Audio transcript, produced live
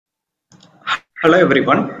Hello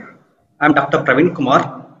everyone, I am Dr. Praveen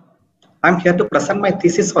Kumar. I am here to present my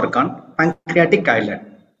thesis work on pancreatic islet.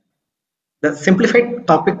 The simplified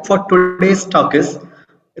topic for today's talk is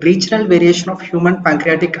regional variation of human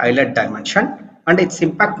pancreatic islet dimension and its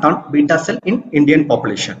impact on beta cell in Indian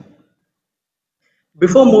population.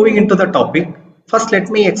 Before moving into the topic, first let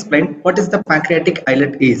me explain what is the pancreatic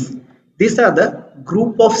islet is. These are the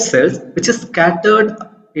group of cells which is scattered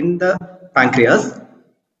in the pancreas.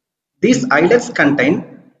 These islets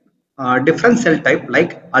contain different cell type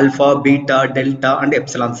like alpha, beta, delta and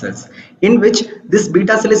epsilon cells, in which this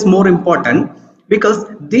beta cell is more important because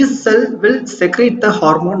this cell will secrete the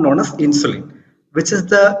hormone known as insulin, which is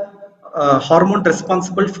the hormone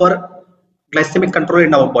responsible for glycemic control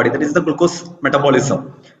in our body, that is the glucose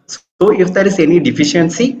metabolism. So if there is any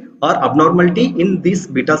deficiency or abnormality in this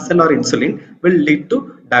beta cell or insulin will lead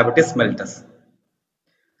to diabetes mellitus.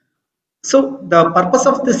 So the purpose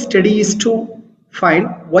of this study is to find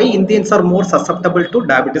why Indians are more susceptible to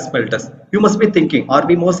diabetes mellitus. You must be thinking, are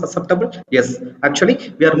we more susceptible? Yes,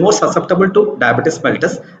 actually we are more susceptible to diabetes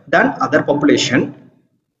mellitus than other population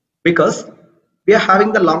because we are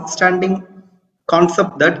having the long-standing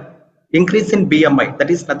concept that increase in BMI,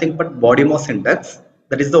 that is nothing but body mass index,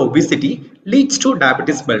 that is the obesity, leads to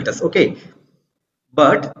diabetes mellitus. Okay,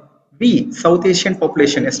 but we South Asian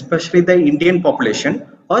population, especially the Indian population,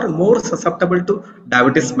 are more susceptible to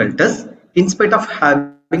diabetes mellitus in spite of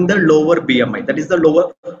having the lower BMI, that is the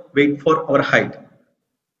lower weight for our height.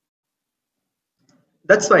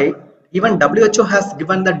 That's why even WHO has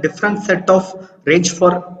given the different set of range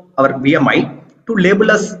for our BMI to label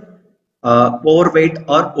us overweight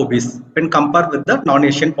or obese when compared with the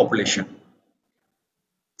non-Asian population.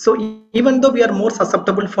 So even though we are more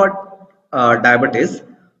susceptible for diabetes,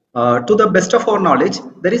 to the best of our knowledge,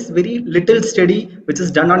 there is very little study which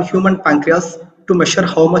is done on human pancreas to measure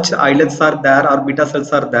how much islets are there or beta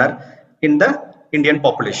cells are there in the Indian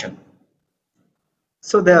population.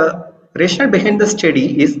 So the rationale behind the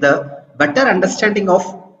study is the better understanding of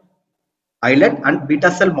islet and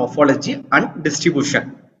beta cell morphology and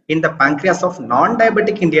distribution in the pancreas of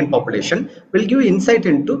non-diabetic Indian population will give insight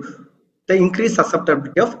into the increased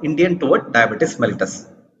susceptibility of Indian toward diabetes mellitus.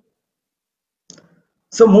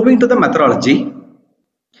 So moving to the methodology,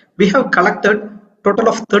 we have collected total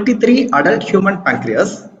of 33 adult human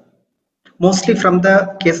pancreas, mostly from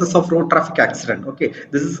the cases of road traffic accident. Okay,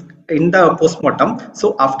 this is in the postmortem.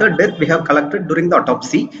 So after death, we have collected during the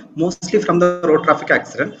autopsy, mostly from the road traffic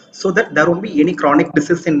accident, so that there won't be any chronic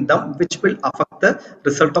disease in them, which will affect the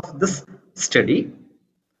result of this study.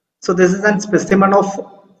 So this is a specimen of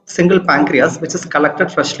single pancreas, which is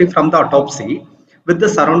collected freshly from the autopsy with the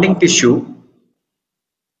surrounding tissue.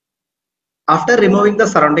 After removing the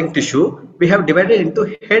surrounding tissue, we have divided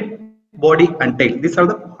into head, body and tail. These are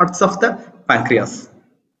the parts of the pancreas.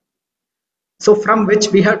 So from which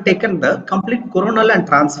we have taken the complete coronal and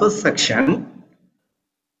transverse section.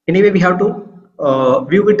 Anyway, we have to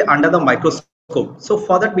view it under the microscope. So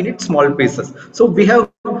for that we need small pieces. So we have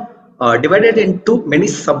divided into many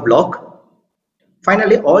sub-block.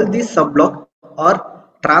 Finally, all these sub-block are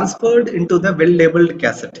transferred into the well-labeled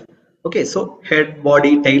cassette. Okay, so head,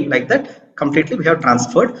 body, tail, like that completely we have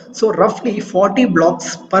transferred. So roughly 40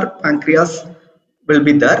 blocks per pancreas will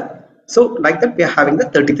be there. So like that we are having the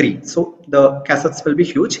 33. So the cassettes will be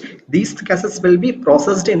huge. These cassettes will be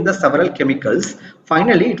processed in the several chemicals.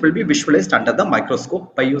 Finally, it will be visualized under the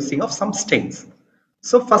microscope by using of some stains.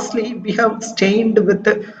 So firstly, we have stained with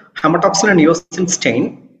the hematoxylin and eosin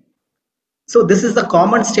stain. So this is the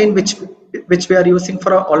common stain which we are using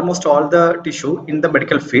for almost all the tissue in the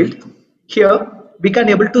medical field. Here we can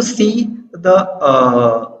able to see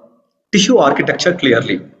the tissue architecture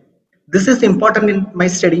clearly. This is important in my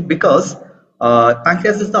study because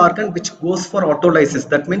pancreas is the organ which goes for autolysis.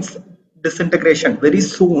 That means disintegration very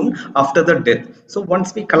soon after the death. So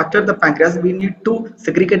once we collected the pancreas, we need to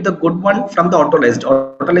segregate the good one from the autolyzed.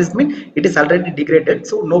 Autolyzed means it is already degraded,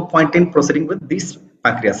 so no point in proceeding with these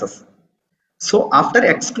pancreases. So after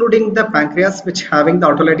excluding the pancreas which having the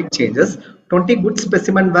autolytic changes, 20 good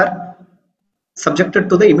specimens were subjected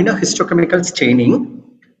to the immunohistochemical staining,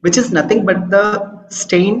 which is nothing but the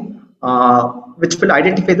stain which will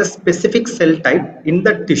identify the specific cell type in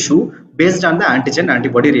the tissue based on the antigen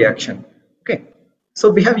antibody reaction. Okay, so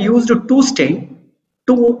we have used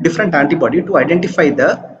two different antibody to identify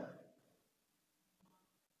the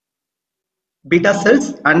beta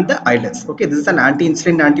cells and the islets. Okay, this is an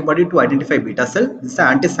anti-insulin antibody to identify beta cell. This is an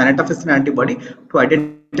anti-synaptophysin antibody to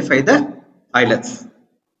identify the islets.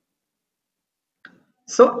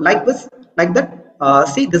 So like this, like that,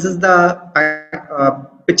 see, this is the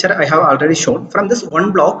picture I have already shown. From this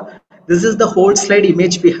one block, This is the whole slide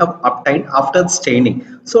image we have obtained after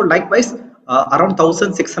staining. So likewise, around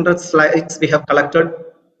 1600 slides we have collected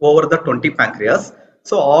over the 20 pancreas.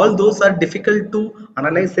 So all those are difficult to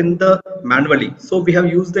analyze in the manually. So we have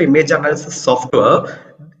used the image analysis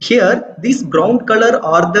software. Here, these brown color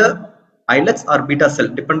are the islets or beta cell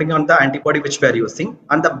depending on the antibody which we are using,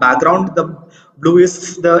 and the background, the blue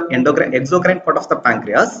is the exocrine part of the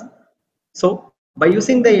pancreas. So by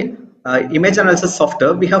using the image analysis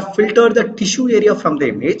software, we have filtered the tissue area from the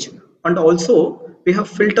image, and also we have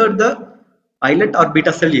filtered the islet or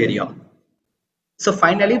beta cell area. So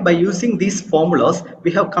finally, by using these formulas,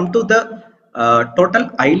 we have come to the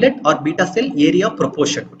total islet or beta cell area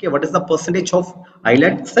proportion. Okay, what is the percentage of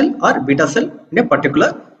islet cell or beta cell in a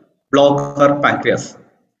particular block or pancreas?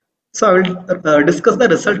 So I will discuss the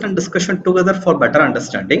result and discussion together for better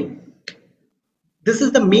understanding. This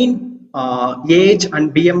is the mean age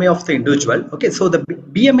and BMI of the individual. Okay, so the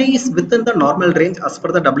BMI is within the normal range as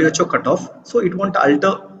per the WHO cutoff, so it won't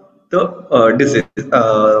alter the disease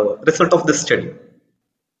result of this study.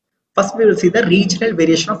 First, we will see the regional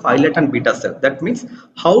variation of islet and beta cell. That means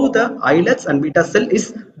how the islets and beta cell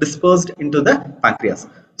is dispersed into the pancreas.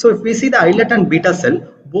 So if we see the islet and beta cell,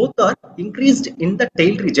 both are increased in the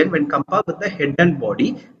tail region when compared with the head and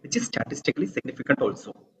body, which is statistically significant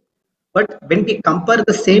also. But when we compare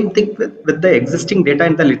the same thing with the existing data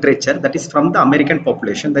in the literature, that is from the American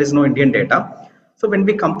population, there is no Indian data. So when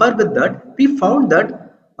we compare with that, we found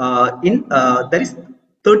that there is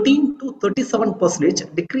 13 to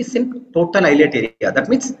 37% decrease in total islet area. That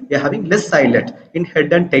means we are having less islet in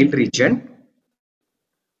head and tail region.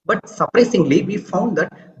 But surprisingly, we found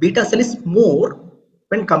that beta cell is more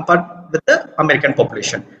when compared with the American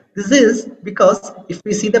population. This is because if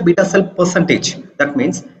we see the beta cell percentage, that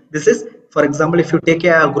means this is, for example, if you take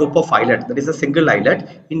a group of islet, there is a single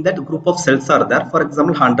islet, in that group of cells are there, for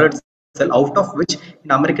example, 100 cell, out of which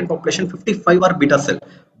in American population 55 are beta cell,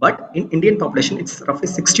 but in Indian population it's roughly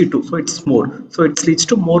 62, so it's more, so it leads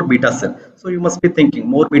to more beta cell. So you must be thinking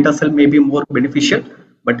more beta cell may be more beneficial,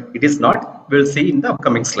 but it is not. We'll see in the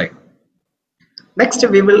upcoming slide. Next,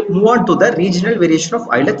 we will move on to the regional variation of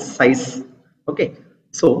islet size. Okay,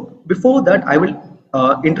 so before that, I will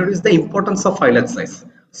introduce the importance of islet size.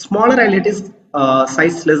 Smaller islet is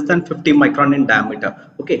size less than 50 micron in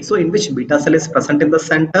diameter. Okay, so in which beta cell is present in the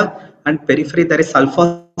center, and periphery there is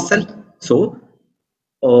alpha cell. So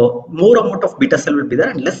more amount of beta cell will be there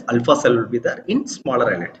and less alpha cell will be there in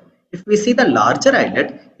smaller islet. If we see the larger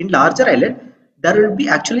islet, in larger islet there will be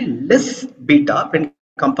actually less beta when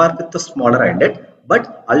compared with the smaller islet,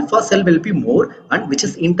 but alpha cell will be more, and which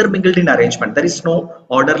is intermingled in arrangement. There is no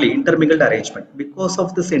orderly intermingled arrangement. Because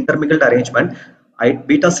of this intermingled arrangement,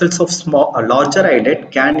 beta cells of larger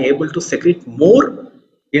islet can able to secrete more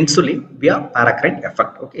insulin via paracrine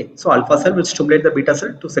effect. Okay, so alpha cell will stimulate the beta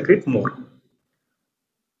cell to secrete more.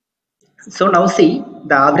 So now see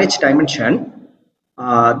the average dimension.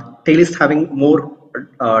 Tail is having more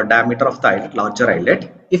diameter of the islet, larger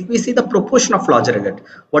islet. If we see the proportion of larger islet,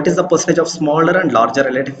 what is the percentage of smaller and larger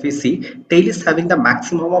islet? If we see, tail is having the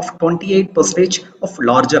maximum of 28% of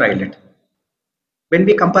larger islet. When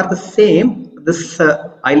we compare the same, this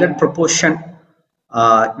islet proportion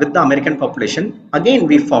with the American population, again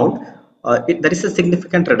we found there is a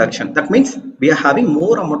significant reduction. That means we are having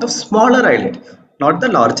more amount of smaller islet, not the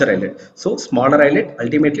larger islet. So smaller islet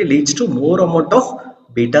ultimately leads to more amount of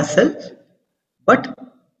beta cell, but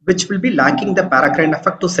which will be lacking the paracrine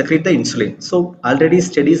effect to secrete the insulin. So already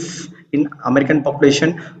studies in American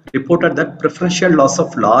population reported that preferential loss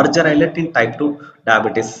of larger islet in type 2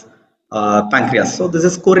 diabetes pancreas. So this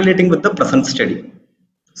is correlating with the present study.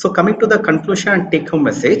 So coming to the conclusion and take home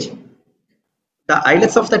message, the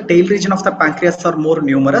islets of the tail region of the pancreas are more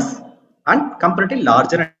numerous and comparatively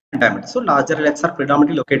larger in diameter. So larger islets are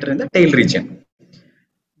predominantly located in the tail region.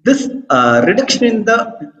 This reduction in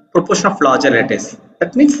the proportion of larger islet,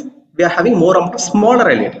 that means we are having more amount of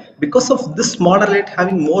smaller islet. Because of this smaller islet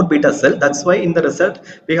having more beta cell, that's why in the result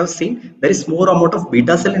we have seen there is more amount of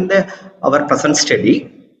beta cell in our present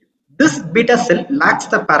study. This beta cell lacks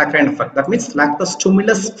the paracrine effect, that means lacks the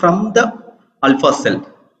stimulus from the alpha cell,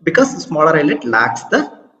 because smaller islet lacks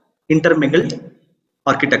the intermingled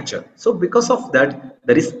architecture. So because of that,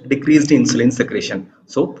 there is decreased insulin secretion.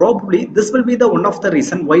 So probably this will be the one of the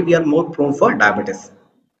reason why we are more prone for diabetes.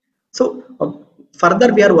 So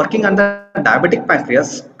further we are working on the diabetic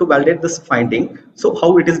pancreas to validate this finding. So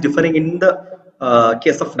how it is differing in the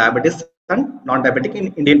case of diabetes and non-diabetic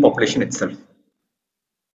in Indian population itself.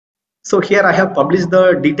 So here I have published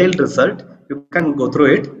the detailed result. You can go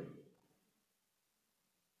through it.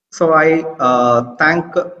 So I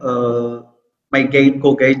thank my guide,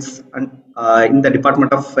 co-guides, and in the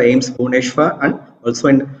department of AIIMS Bhubhaneshwar, and also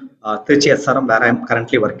in Trichy SRM, where I am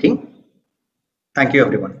currently working. Thank you,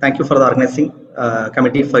 everyone. Thank you for the organizing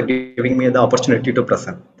committee for giving me the opportunity to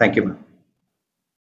present. Thank you, ma'am.